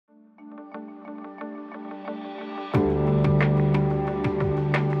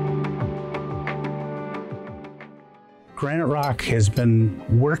Graniterock has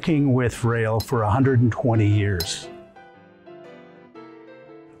been working with rail for 120 years.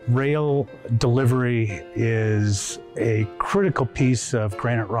 Rail delivery is a critical piece of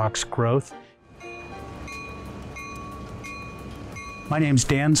Graniterock's growth. My name's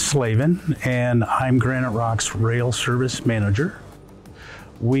Dan Slavin, and I'm Graniterock's Rail Service Manager.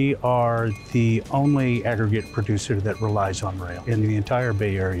 We are the only aggregate producer that relies on rail in the entire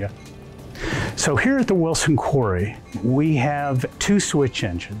Bay Area. So here at the Wilson Quarry, we have two switch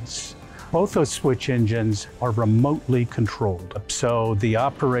engines. Both those switch engines are remotely controlled. So the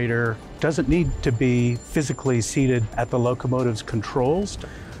operator doesn't need to be physically seated at the locomotive's controls.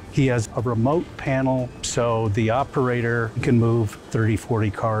 He has a remote panel, so the operator can move 30, 40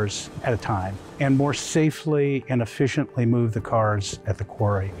 cars at a time and more safely and efficiently move the cars at the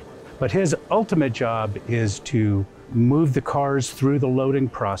quarry. But his ultimate job is to move the cars through the loading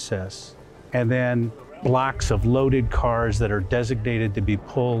process, and then blocks of loaded cars that are designated to be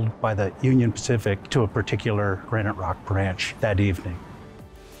pulled by the Union Pacific to a particular Graniterock branch that evening.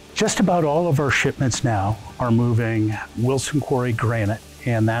 Just about all of our shipments now are moving Wilson Quarry granite,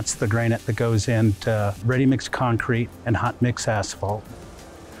 and that's the granite that goes into ready-mix concrete and hot-mix asphalt.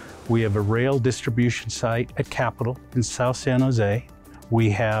 We have a rail distribution site at Capitol in South San Jose. We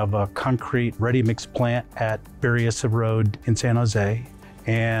have a concrete ready-mix plant at Berryessa Road in San Jose,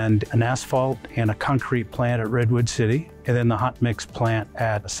 and an asphalt and a concrete plant at Redwood City, and then the hot mix plant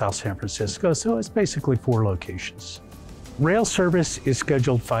at South San Francisco. So it's basically 4 locations. Rail service is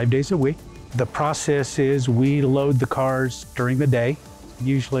scheduled 5 days a week. The process is we load the cars during the day,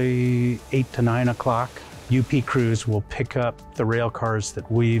 usually 8 to 9 o'clock. UP crews will pick up the rail cars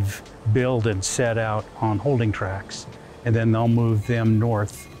that we've built and set out on holding tracks, and then they'll move them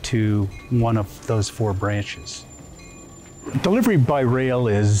north to one of those 4 branches. Delivery by rail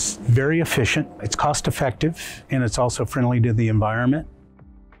is very efficient, it's cost effective, and it's also friendly to the environment.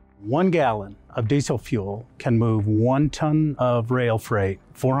 1 gallon of diesel fuel can move 1 ton of rail freight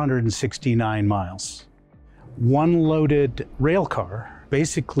 469 miles. 1 loaded rail car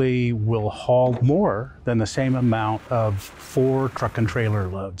basically will haul more than the same amount of 4 truck and trailer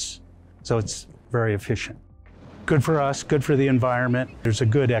loads. So it's very efficient. Good for us, good for the environment. There's a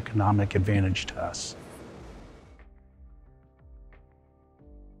good economic advantage to us.